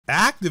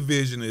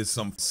Activision is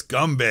some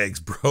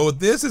scumbags, bro.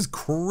 This is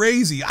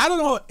crazy. I don't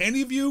know how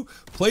any of you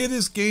play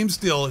this game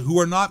still who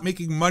are not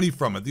making money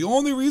from it. The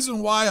only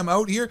reason why I'm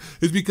out here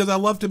is because I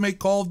love to make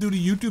Call of Duty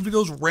YouTube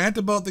videos, rant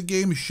about the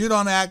game, shit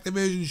on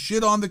Activision,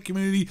 shit on the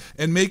community,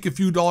 and make a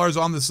few dollars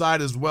on the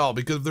side as well.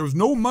 Because if there's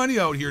no money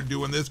out here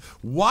doing this,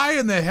 why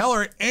in the hell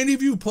are any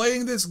of you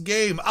playing this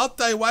game? I'll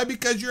tell you why,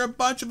 because you're a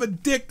bunch of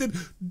addicted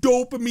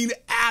dopamine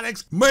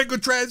addicts,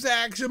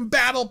 microtransaction,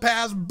 battle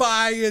pass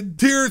buy-in,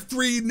 tier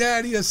 3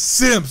 natty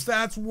simps.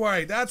 That's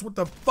right. That's what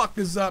the fuck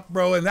is up,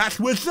 bro. And that's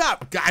what's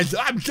up, guys.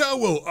 I'm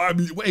Joe.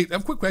 Wait, I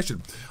have a quick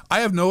question.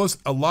 I have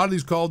noticed a lot of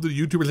these Call of Duty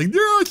YouTubers like,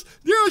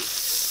 there's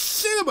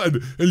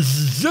Cinnamon and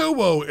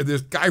Zoe and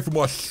this guy from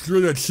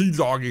Australia, Sea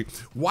Doggy.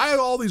 Why are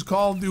all these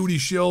Call of Duty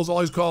shills,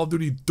 all these Call of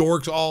Duty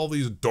dorks, all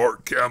these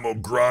dark camo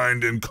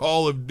grind and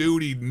Call of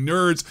Duty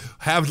nerds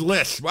have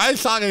lists? Why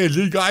is talking to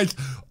you guys?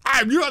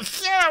 I'm your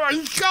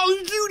Cinnamon, Call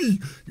of Duty.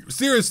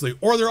 Seriously,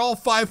 or they're all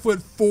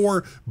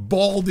 5'4",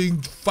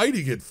 balding,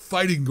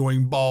 fighting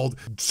going bald,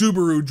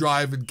 Subaru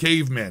driving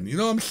cavemen. You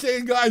know what I'm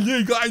saying, guys?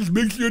 Hey guys,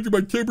 make sure you enter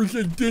my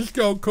 10%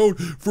 discount code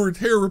for a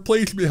hair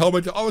replacement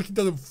helmet. It obviously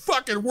doesn't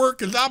fucking work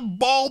because I'm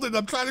bald and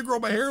I'm trying to grow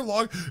my hair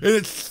long and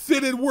it's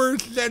thinning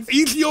worse than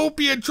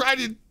Ethiopia trying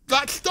to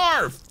not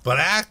starve. But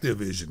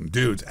Activision,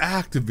 dudes,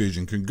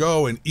 Activision can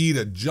go and eat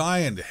a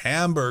giant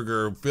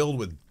hamburger filled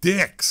with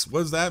dicks. What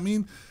does that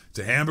mean? It's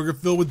a hamburger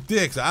filled with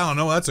dicks. I don't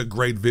know. That's a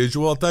great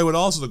visual. I'll tell you what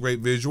else is a great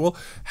visual.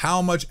 How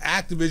much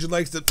Activision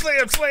likes to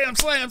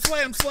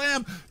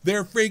slam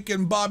their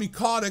freaking Bobby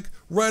Kotick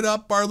right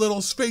up our little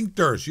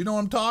sphincters. You know what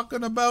I'm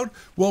talking about?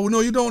 Well,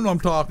 no, you don't know what I'm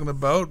talking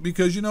about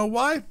because you know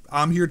why?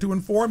 I'm here to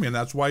inform you, and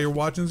that's why you're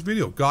watching this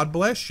video. God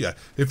bless you.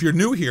 If you're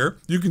new here,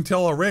 you can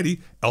tell already,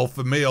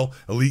 alpha male,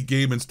 elite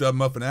game and stud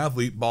muffin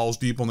athlete, balls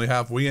deep, only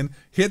halfway in.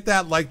 Hit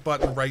that like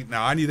button right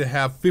now. I need to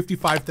have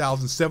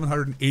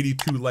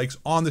 55,782 likes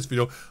on this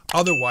video.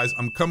 Otherwise,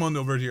 I'm coming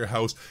over to your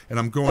house and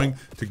I'm going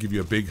to give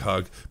you a big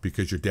hug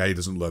because your daddy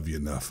doesn't love you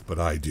enough, but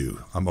I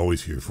do. I'm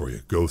always here for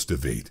you. Ghost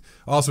of 8.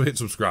 Also hit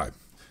subscribe.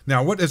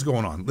 Now, what is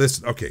going on?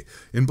 Listen, okay,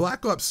 in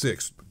Black Ops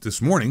 6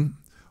 this morning,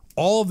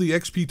 all of the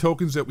XP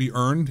tokens that we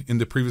earned in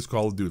the previous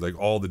Call of Duty, like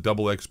all the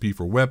double XP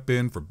for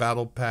weapon, for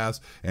battle pass,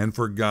 and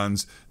for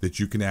guns that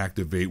you can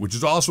activate, which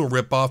is also a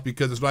ripoff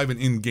because it's not even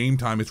in game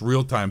time, it's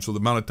real time. So the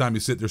amount of time you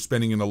sit there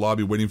spending in the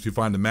lobby waiting to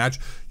find a match,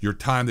 your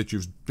time that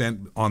you've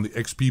spent on the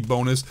XP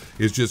bonus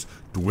is just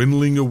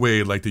dwindling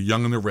away like the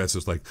Young and the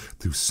Restless, like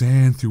through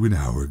sand through an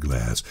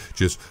hourglass,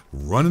 just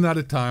running out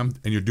of time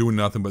and you're doing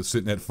nothing but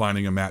sitting at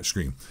finding a match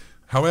screen.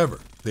 However,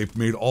 they've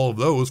made all of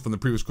those from the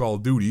previous Call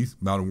of Duty,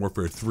 Modern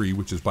Warfare 3,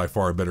 which is by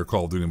far a better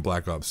Call of Duty than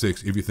Black Ops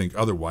 6. If you think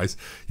otherwise,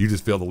 you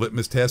just failed the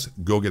litmus test,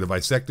 go get a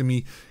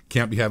vasectomy,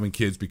 can't be having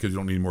kids because you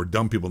don't need more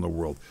dumb people in the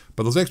world.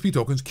 But those XP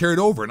tokens carried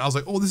over, and I was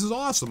like, oh, this is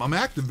awesome. I'm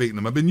activating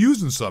them. I've been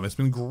using some. It's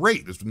been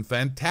great. It's been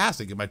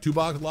fantastic. In my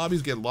 2-box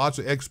lobbies, get lots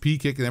of XP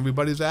kicking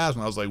everybody's ass,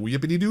 and I was like,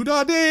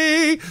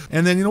 yippity-doo-dah-day.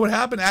 And then you know what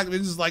happened?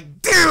 Activision is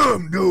like,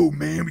 damn, no,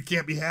 man, we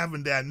can't be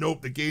having that.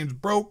 Nope, the game's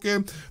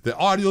broken. The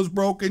audio's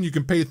broken. You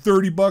can pay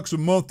 $30 a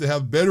month to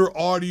have better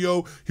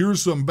audio.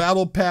 Here's some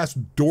battle pass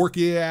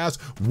dorky ass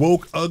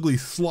woke ugly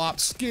slop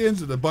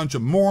skins that a bunch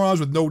of morons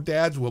with no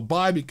dads will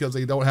buy because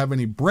they don't have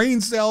any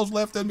brain cells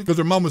left in because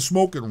their mom was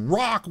smoking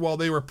rock while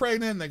they were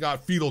pregnant and they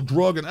got fetal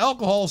drug and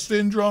alcohol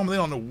syndrome and they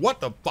don't know what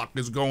the fuck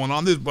is going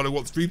on. This buddy go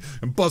up the street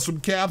and bust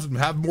some cabs and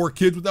have more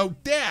kids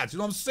without dads. You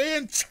know what I'm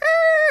saying?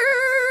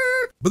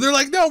 But they're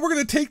like, no, we're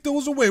going to take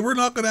those away. We're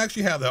not going to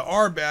actually have that.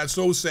 Our bad,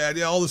 so sad.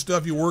 Yeah, all the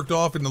stuff you worked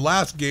off in the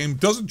last game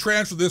doesn't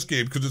transfer this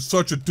game because it's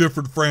such a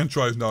different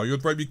franchise now. You're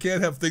right. You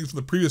can't have things from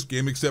the previous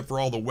game except for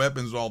all the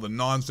weapons, all the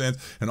nonsense,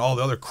 and all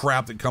the other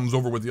crap that comes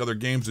over with the other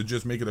games that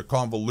just make it a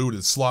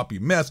convoluted, sloppy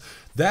mess.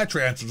 That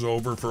transfers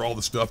over for all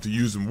the stuff to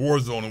use in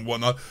Warzone and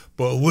whatnot.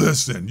 But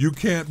listen, you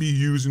can't be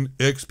using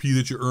XP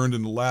that you earned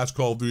in the last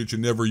Call of Duty that you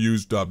never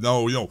used up.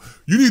 No, you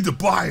need to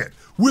buy it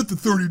with the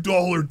 $30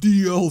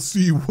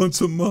 DLC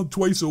once a month,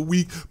 twice a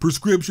week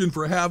prescription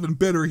for having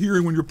better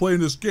hearing when you're playing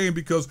this game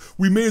because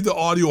we made the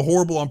audio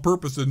horrible on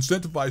purpose to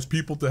incentivize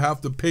people to have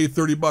to pay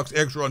 $30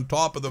 extra on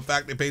top of the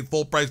fact they paid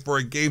full price for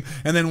a game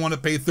and then want to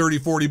pay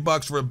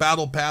 $30-40 for a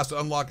battle pass to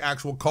unlock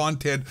actual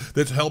content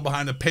that's held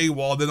behind a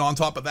paywall. Then on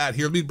top of that,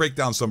 here, let me break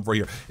down some for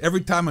you.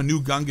 Every time a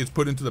new gun gets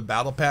put into the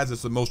battle pass,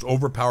 it's the most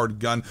overpowered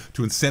gun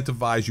to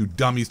incentivize you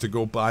dummies to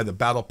go buy the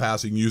battle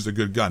pass and use a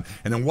good gun.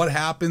 And then what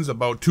happens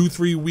about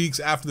 2-3 weeks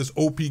after this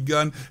OP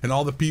gun and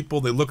all the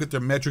people, they look at their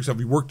metrics, have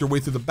we worked their way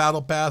through the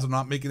battle pass and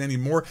not making any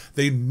more,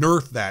 they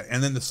nerf that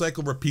and then the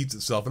cycle repeats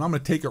itself. And I'm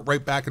going to take it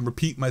right back and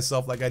repeat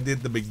myself like I did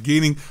at the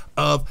beginning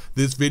of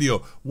this video.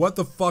 What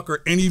the fuck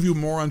are any of you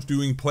morons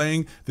doing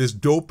playing this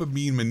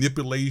dopamine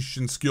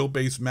manipulation,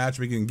 skill-based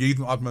matchmaking,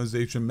 engagement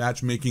optimization,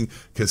 matchmaking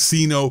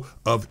casino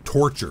of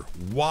torture?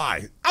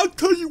 Why? I'll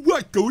tell you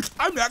what, Ghost,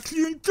 I'm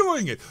actually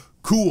enjoying it.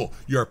 Cool,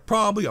 you're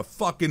probably a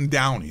fucking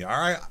downy, all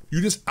right?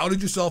 You just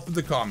outed yourself in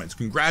the comments.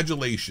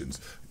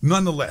 Congratulations.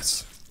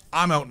 Nonetheless,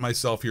 I'm out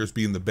myself here as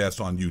being the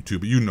best on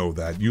YouTube. You know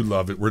that. You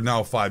love it. We're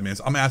now 5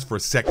 minutes. I'm asked for a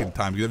second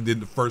time because I did it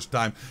the first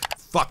time.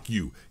 Fuck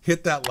you.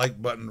 Hit that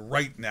like button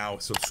right now.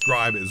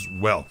 Subscribe as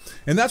well.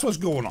 And that's what's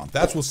going on.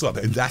 That's what's up.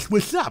 And that's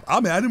what's up.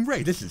 I'm Adam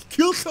Ray. This is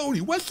Kill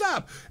Tony. What's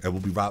up? And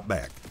we'll be right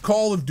back.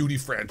 Call of Duty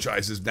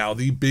franchise is now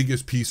the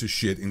biggest piece of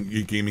shit in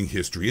gaming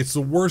history. It's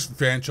the worst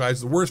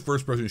franchise, the worst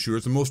first-person shooter.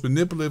 It's the most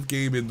manipulative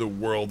game in the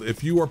world.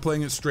 If you are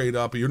playing it straight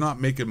up, you're not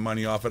making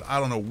money off it, I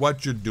don't know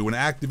what you're doing.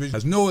 Activision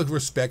has no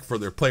respect for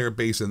their player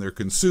base and their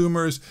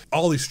consumers.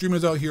 All these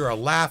streamers out here are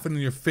laughing in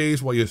your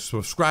face while you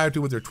subscribe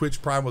to with their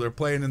Twitch Prime while they're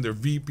playing in their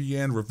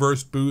VPN,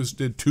 reverse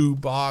boosted,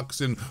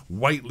 2-box, and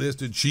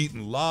whitelisted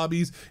cheating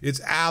lobbies.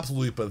 It's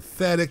absolutely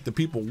pathetic. The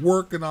people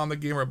working on the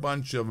game are a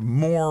bunch of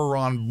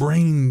moron,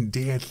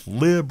 brain-dead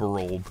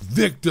liberal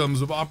victims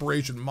of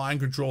Operation Mind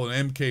Control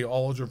and MK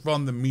Ultra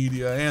from the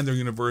media and their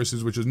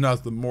universities, which is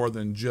nothing more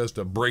than just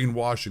a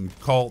brainwashing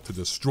cult to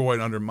destroy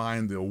and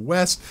undermine the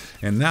West.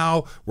 And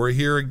now we're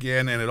here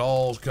again, and it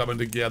all's coming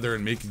together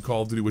and making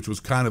Call of Duty, which was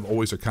kind of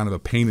always a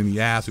pain in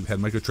the ass. We've had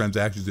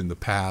microtransactions in the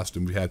past,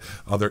 and we had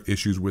other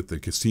issues with the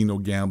casino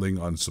gambling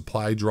on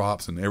supply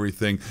drops and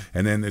everything,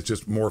 and then it's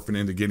just morphing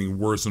into getting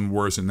worse and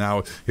worse, and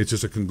now it's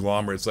just a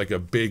conglomerate. It's like a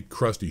big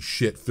crusty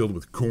shit filled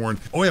with corn.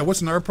 Oh yeah,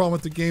 what's another problem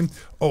with the game?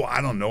 Oh,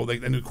 I don't know.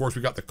 And of course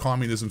we got the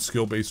communism,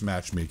 skill-based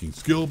matchmaking.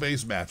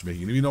 Skill-based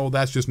matchmaking. You know,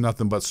 that's just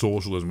nothing but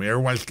socialism.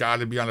 Everyone's got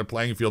to be on a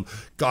playing field.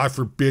 God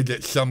forbid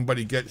that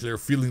somebody gets their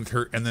feelings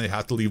hurt and then they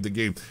have to leave the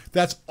game.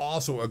 That's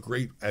also a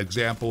great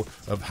example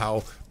of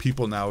how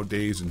people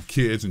nowadays and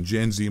kids and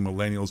Gen Z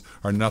millennials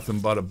are nothing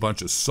but a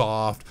bunch of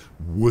soft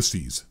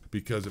wussies.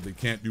 Because if they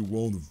can't do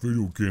well in the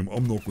video game,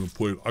 I'm not going to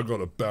play it. I got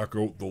to back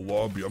out the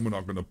lobby. I'm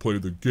not going to play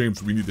the game.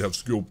 So we need to have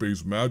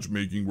skill-based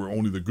matchmaking where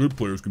only the good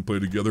players can play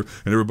together,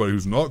 and everybody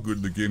who's not good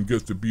in the game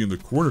gets to be in the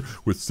corner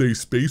with safe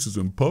spaces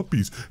and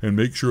puppies, and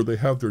make sure they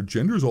have their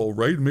genders all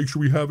right, and make sure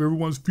we have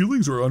everyone's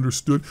feelings are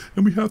understood,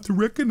 and we have to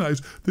recognize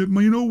that,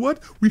 you know what?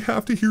 We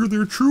have to hear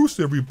their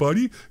truths,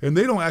 everybody, and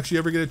they don't actually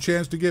ever get a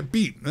chance to get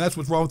beat. And that's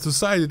what's wrong with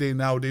society today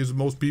nowadays with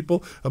most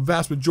people. A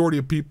vast majority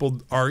of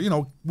people are, you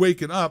know,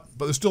 waking up,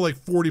 but there's still like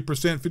 40%,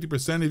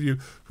 50% of you,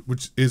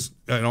 which is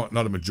not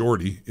a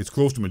majority. It's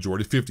close to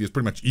majority. 50 is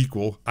pretty much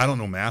equal. I don't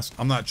know math.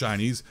 I'm not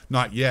Chinese,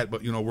 not yet,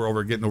 but you know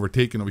we're getting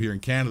overtaken over here in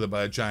Canada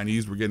by the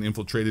Chinese. We're getting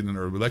infiltrated in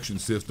our election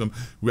system.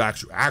 We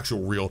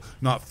actual real,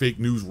 not fake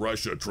news.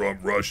 Russia, Trump,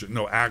 Russia.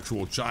 No,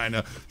 actual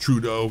China,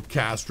 Trudeau,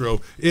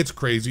 Castro. It's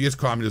crazy. It's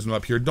communism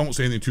up here. Don't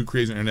say anything too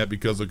crazy on the internet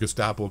because the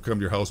Gestapo will come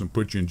to your house and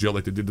put you in jail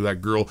like they did to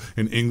that girl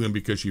in England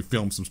because she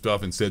filmed some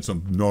stuff and said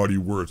some naughty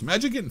words.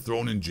 Imagine getting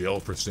thrown in jail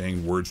for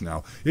saying words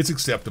now. It's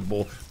acceptable.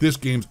 This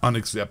game's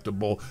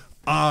unacceptable.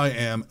 I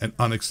am an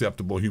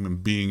unacceptable human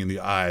being in the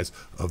eyes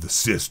of the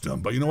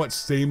system. But you know what?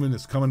 Saban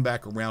is coming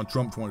back around.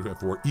 Trump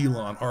 2024,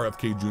 Elon,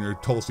 RFK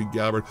Jr., Tulsi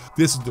Gabbard.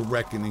 This is the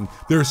reckoning.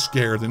 They're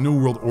scared. The New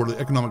World Order, the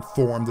Economic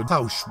Forum, the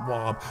Klaus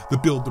Schwab, the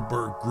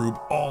Bilderberg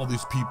Group, all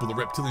these people, the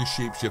reptilian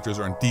shapeshifters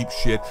are in deep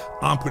shit.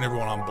 I'm putting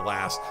everyone on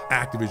blast.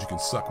 Activision can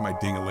suck my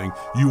ding-a-ling.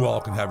 You all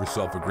can have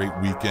yourself a great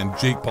weekend.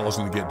 Jake Paul's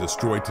going to get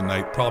destroyed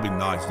tonight. Probably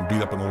not. He's going to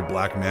beat up an old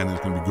black man and he's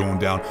going to be going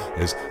down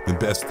as the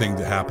best thing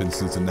to happen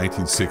since the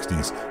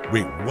 1960s.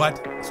 Wait,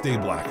 what? Stay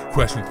black.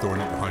 Question throwing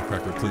out behind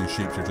cracker, clean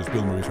shapeshifters,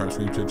 building movies, trying to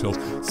sweep hills,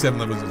 7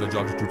 levels as a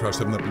job to 2 towers,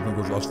 7 up, even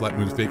goes lost, flat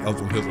moves, fake,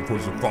 elves on hills, and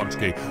forces of frogs,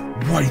 gay.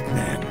 White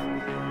men.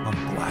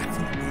 I'm black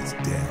from the waist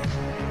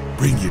down.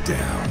 Bring you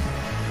down.